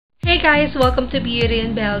guys, welcome to Beauty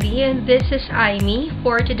and Belly, and this is Aimee.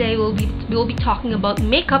 For today, we'll be talking about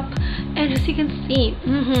makeup, and as you can see,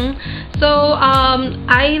 so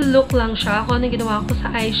eye look lang siya. Kung ano ginawa ko sa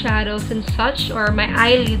eyeshadows and such, or my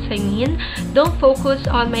eyelids, I mean. Don't focus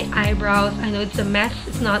on my eyebrows. I know it's a mess.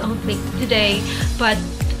 It's not on flick today, but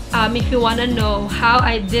if you wanna know how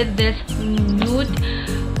I did this nude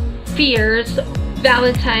fierce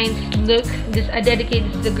Valentine's look, I dedicate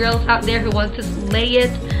this to the girls out there who want to slay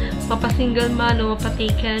it. Mapasingle man o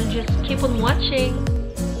mapataken, just keep on watching.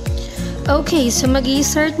 Okay, so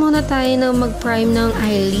mag-i-start muna tayo ng mag-prime ng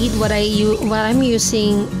eyelid. What I'm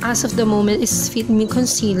using as of the moment is Fit Me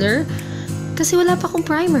Concealer. Kasi wala pa akong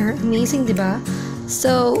primer. Amazing, di ba?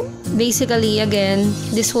 So, basically, again,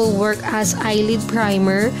 this will work as eyelid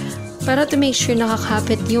primer para to make sure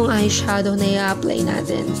nakakapit yung eyeshadow na i-apply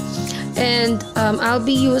natin. And I'll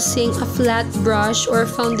be using a flat brush or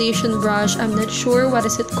foundation brush. I'm not sure what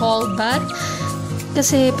is it called, but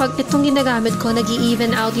kasi pag itong ginagamit ko,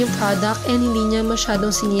 nag-i-even out yung product and hindi niya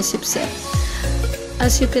masyadong sinisipsip.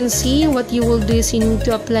 As you can see, what you will do is you need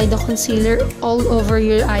to apply the concealer all over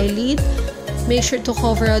your eyelid. Make sure to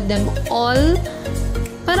cover them all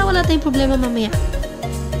para wala tayong problema mamaya.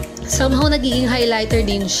 Somehow, nagiging highlighter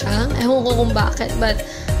din siya. Ewan ko kung bakit, but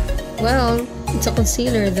well, it's a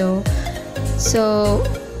concealer though. So,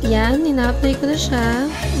 yan, ina-apply ko na siya.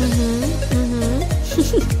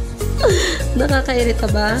 Nakakairita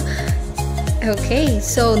ba? Okay,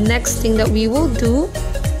 so next thing that we will do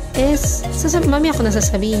is, mami ako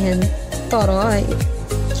nasasabihin. Toroy.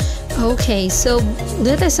 Okay, so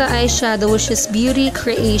dito sa eyeshadow, which is Beauty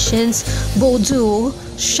Creations Bordeaux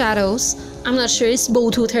Shadows. I'm not sure, it's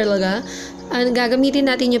Bordeaux talaga. And gagamitin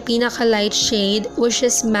natin yung pinaka-light shade, which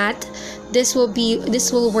is matte. This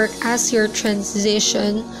will work as your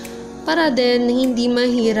transition para din hindi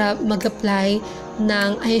mahirap mag-apply ng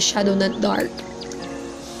eyeshadow na dark.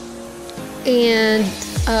 And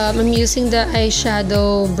I'm using the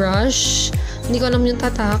eyeshadow brush. Hindi ko alam yung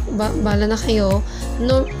tatak, bala na kayo.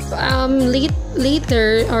 No,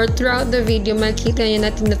 later or throughout the video, makikita nyo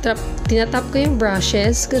na tinatap ko yung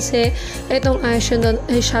brushes kasi itong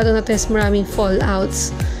eyeshadow na test maraming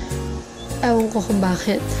fallouts. Ewan ko kung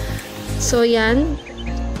bakit. So, yan.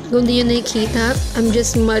 Kung di yun nakikita, I'm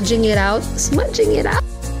just smudging it out. Smudging it out.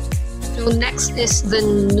 So, next is the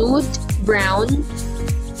nude brown,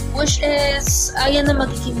 which is, ayan na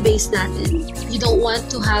magiging base natin. You don't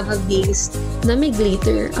want to have a base na may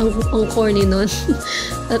glitter. Ang corny nun.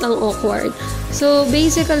 At ang awkward. So,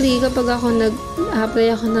 basically, kapag ako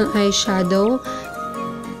nag-apply ako ng eyeshadow,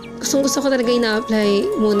 gusto ko talaga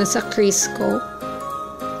ina-apply muna sa crease ko.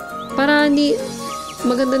 Para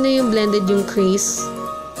maganda na yung blended yung crease.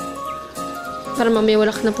 Para mamaya wala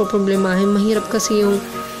ka na po problemahin. Mahirap kasi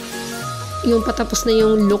yung patapos na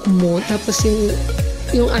yung look mo, tapos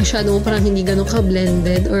yung eyeshadow mo parang hindi ganun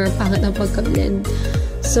ka-blended or pangit na pagka-blend.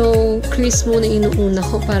 So, crease muna inuuna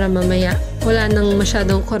ko para mamaya wala nang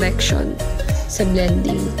masyadong correction sa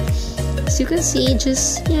blending. As you can see,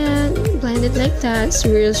 just, yeah, blend it like that.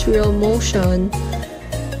 Swirl motion.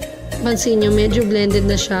 Pansin nyo, medyo blended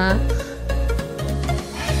na siya.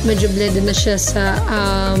 Medyo blended na siya sa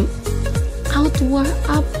outward,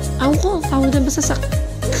 basta sa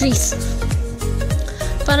crease.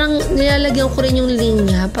 Parang nilalagyan ko rin yung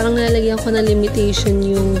linya. Parang nilalagyan ko ng limitation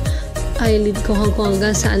yung eyelid ko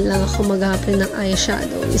hanggang saan lang ako mag-apply ng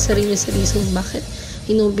eyeshadow. Isa rin yung sa reason bakit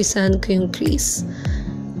inumpisahan ko yung crease.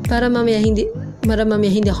 Para mamaya hindi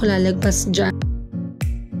ako lalagpas dyan.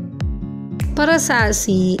 Para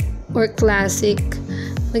sassy or classic,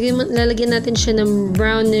 lalagyan natin siya ng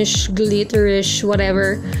brownish, glitterish,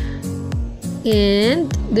 whatever. And,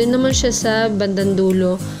 doon naman siya sa bandang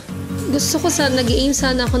dulo. Gusto ko nag-aim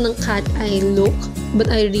sana ako ng cat eye look, but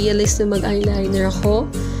I realized na mag-eyeliner ako.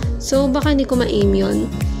 So, baka hindi ko ma-aim yun.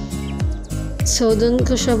 So, doon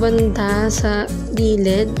ko siya banda sa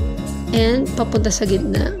gilid and papunta sa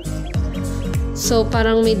gitna. So,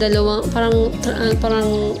 parang may dalawang, parang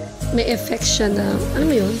may effect siya na, ano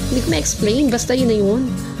mo yun? Hindi ko ma-explain, basta yun na yun.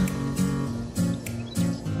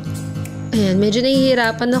 Ayan, medyo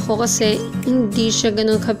nahihirapan ako kasi hindi siya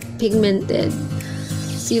ganun ka-pigmented.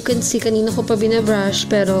 So, you can see, kanina ko pa binabrush,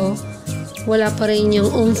 pero wala pa rin yung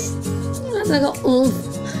oomph.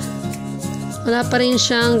 Wala pa rin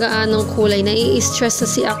siyang gaanong kulay. Nai-stress na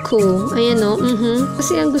si ako. Ayan o.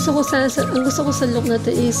 Kasi ang gusto ko sa look na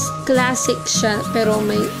to is classic siya, pero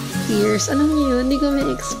may tears. Alam niyo yun? Hindi ko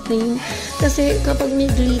ma-explain. Kasi kapag may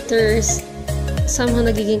glitters, somehow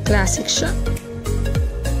nagiging classic siya.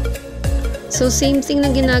 So, same thing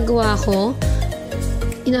na ginagawa ko.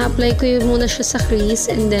 Ina-apply ko muna siya sa crease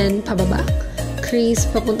and then pababa. crease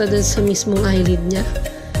papunta dun sa mismong eyelid niya.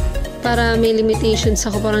 Para may limitations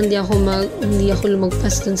ako, parang hindi ako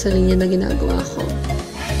lumagpas dun sa linya na ginagawa ko.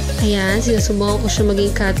 Ayan, sinusubukan ko siya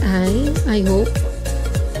maging cat eye. I hope.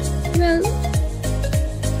 Well,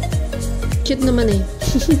 cute naman eh.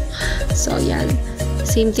 So, yan.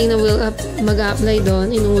 Same thing na mag-apply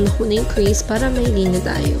doon. Inuuna ko na yung crease para may linya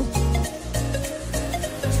tayo.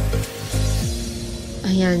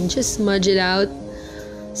 Ayan, just smudge it out.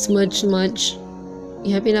 Smudge.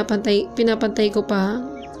 Yeah, pinapantay ko pa.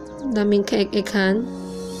 Daming kaek-ekan.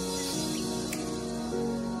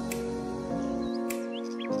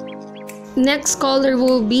 Next color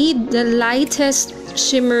will be the lightest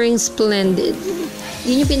shimmering splendid.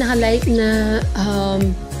 Yun yung pinaka-light na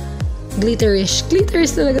glitterish.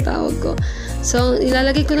 Glitterish talaga tawag ko. So,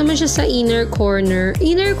 ilalagay ko naman siya sa inner corner.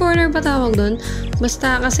 Inner corner ba tawag doon?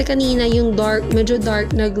 Basta kasi kanina yung medyo dark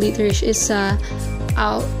na glitterish is sa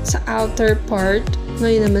outer part.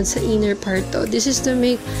 Ngayon naman sa inner part to. This is to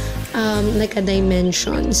make like a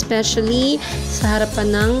dimension. Especially sa harapan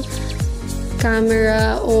ng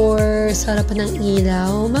camera or sa harapan ng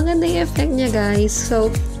ilaw. Maganda yung effect niya, guys.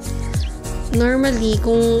 So, normally,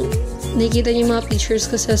 kung nakikita niyo yung mga pictures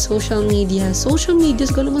ko sa social medias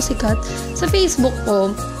ko naman sikat. Sa Facebook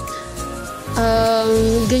ko,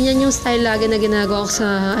 ganyan yung style lagi na ginagawa ko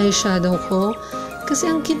sa eyeshadow ko. Kasi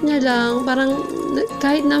ang cute niya lang, parang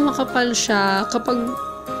kahit na makapal siya, kapag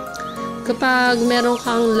meron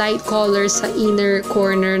kang light color sa inner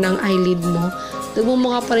corner ng eyelid mo,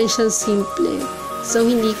 nagmumukha pa rin siyang simple. So,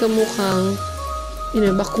 hindi ka mukhang,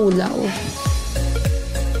 bakulaw.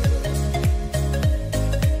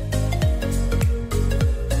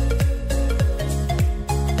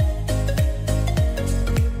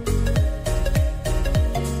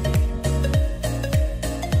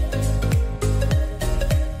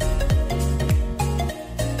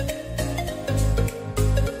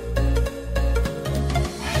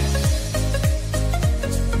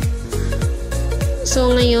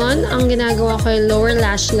 So, ngayon, ang ginagawa ko ay lower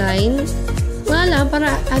lash line. Wala lang,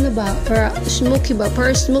 para smoky ba?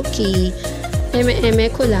 Para smoky. Eme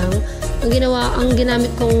ko lang. Ang ginamit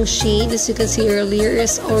kong shade, as you can see earlier,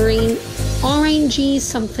 is orangey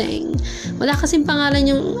something. Wala kasing pangalan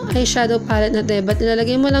yung eyeshadow palette natin, but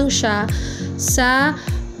nilalagay mo lang siya sa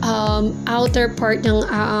outer part ng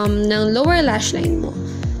lower lash line mo.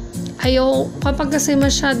 Kapag kasi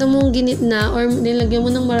masyado mong ginitna or nilagyan mo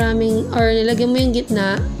ng nilagyan mo yung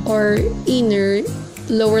gitna or inner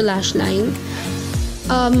lower lash line,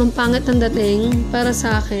 ang pangit ang dating para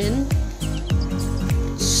sa akin.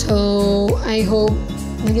 So, I hope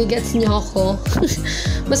nagigets niyo ako.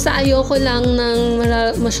 Basta ayoko lang ng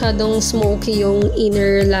masyadong smoky yung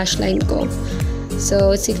inner lash line ko.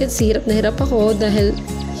 So, as you can see, hirap na hirap ako dahil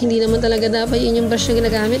hindi naman talaga dapat yun yung brush na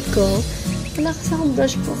ginagamit ko. Wala kasi akong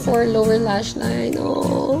brush for lower lash line.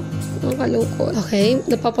 Oh, ang kalungkot. Okay,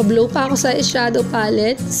 napapablow pa ako sa shadow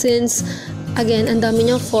palette since, again, ang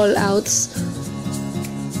dami niyang fallouts.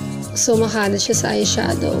 So, makalat siya sa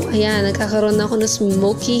eyeshadow. Ayan, nagkakaroon na ako ng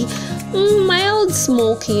smoky, mild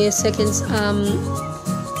smoky. As you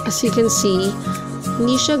can see,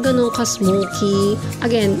 hindi siya ganun ka-smoky.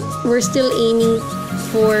 Again, we're still aiming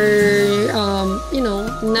for,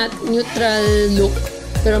 not neutral look.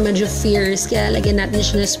 Pero medyo fierce, kaya lagyan natin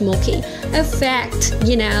siya na smoky effect,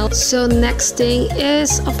 So, next thing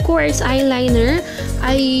is, of course, eyeliner.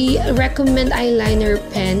 I recommend eyeliner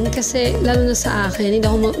pen kasi, lalo na sa akin,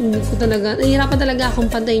 nahihirapan talaga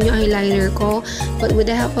akong pantayin yung eyeliner ko. But with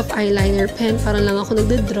the help of eyeliner pen, parang lang ako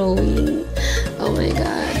nagda-drawing. Oh my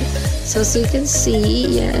God. So, as you can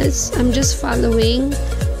see, yes, I'm just following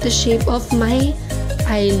the shape of my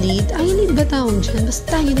eyelid. Eyelid ba tawag dyan?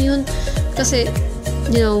 Basta yun. Kasi,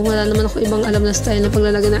 wala naman ako ibang alam na style na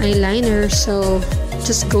paglalagay ng eyeliner. So,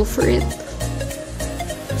 just go for it.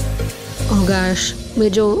 Oh gosh,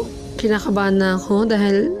 medyo kinakabahan na ako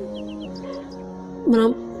dahil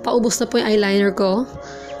paubos na po yung eyeliner ko.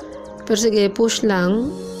 Pero sige, push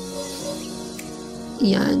lang.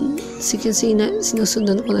 Yan. So, you can see na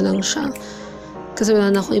sinusundan ko na lang siya. Kasi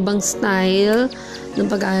wala na akong ibang style.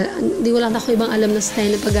 Wala na akong ibang alam na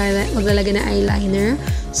style na paglalagay ng eyeliner.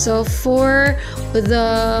 So, for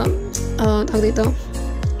the, tawag dito,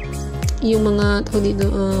 yung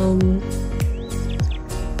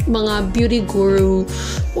mga beauty guru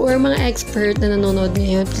or mga expert na nanonood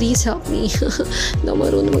ngayon, please help me. Hindi ako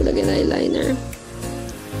marunong maglagay ng eyeliner.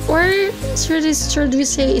 Or, should we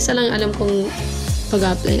say, isa lang alam kong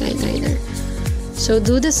pag-apply ng eyeliner. So,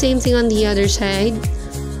 do the same thing on the other side.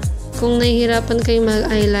 Kung nahihirapan kayong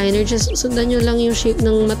mag-eyeliner, just sundan nyo lang yung shape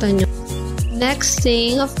ng mata nyo. Next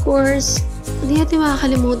thing, of course, hindi natin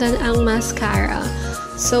makakalimutan ang mascara.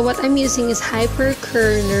 So, what I'm using is Hyper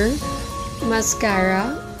Curler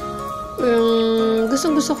Mascara.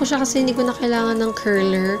 Gustong-gusto ko siya kasi hindi ko na kailangan ng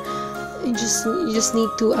curler. You just need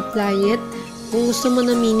to apply it. Kung gusto mo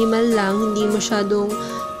na minimal lang, hindi masyadong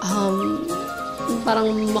parang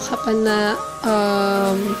makapal na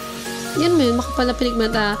yan mo yun, makapal na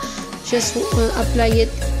pigmenta. Just apply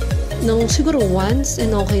it ng siguro once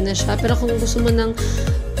and okay na siya. Pero kung gusto mo ng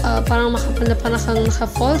parang makapal na parang kang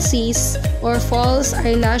naka-falsies or false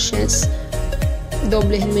eyelashes,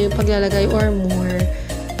 doblehin mo yung paglalagay or more.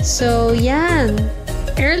 So, yan.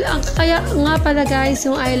 Kaya nga pala guys,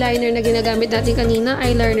 yung eyeliner na ginagamit natin kanina,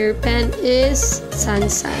 eyeliner pen is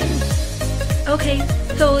Sansan. Okay,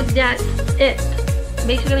 so that's it.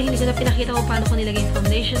 Basically, hindi ko na pinakita kung paano ko nilagay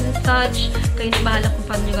foundation and such. Kayo na bahala kung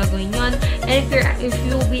paano nyo gagawin yun. And if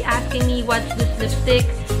you'll be asking me what's this lipstick,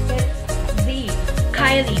 it's the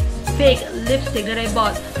Kylie Big lipstick that I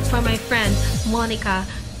bought from my friend Monica,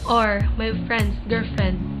 or my friend's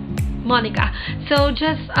girlfriend Monica. So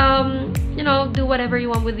just you know, do whatever you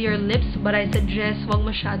want with your lips, but I suggest wag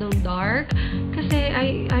masyadong dark kasi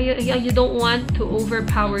you don't want to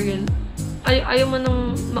overpower your ayaw mo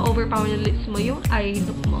nang ma-overpower yung lips mo, yung eye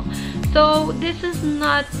look mo. So this is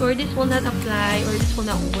not, or this will not apply, or this will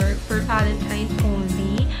not work for Valentine's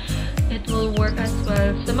only. It will work as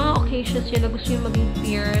well sa mga occasions yun na gusto yung maging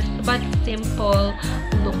fierce but simple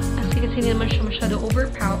look. Kasi hindi naman siya masyado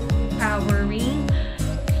overpowering.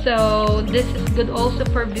 So, this is good also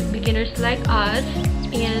for beginners like us,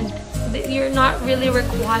 and you're not really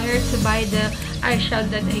required to buy the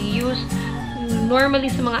eyeshadow that I use.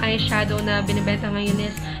 Normally, sa mga eyeshadow na binibenta ngayon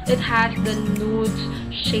is, it has the nude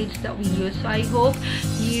shades that we use. So, I hope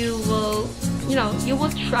you will, you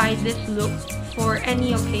will try this look for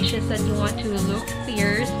any occasions that you want to look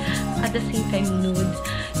fierce at the same time nude.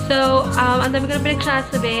 So, ang dami ko na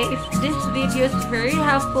pinagsasabi. If this video is very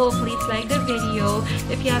helpful, please like the video.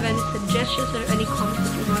 If you have any suggestions or any comments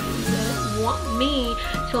that you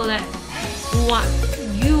want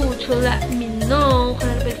you to let me know kung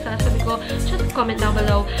ano pinagsasabi ko, just comment down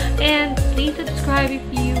below. And please subscribe if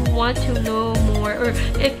you want to know more, or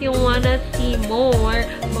if you wanna see more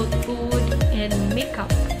about food and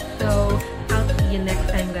makeup. So, I'll see you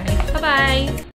next time, guys. Bye-bye!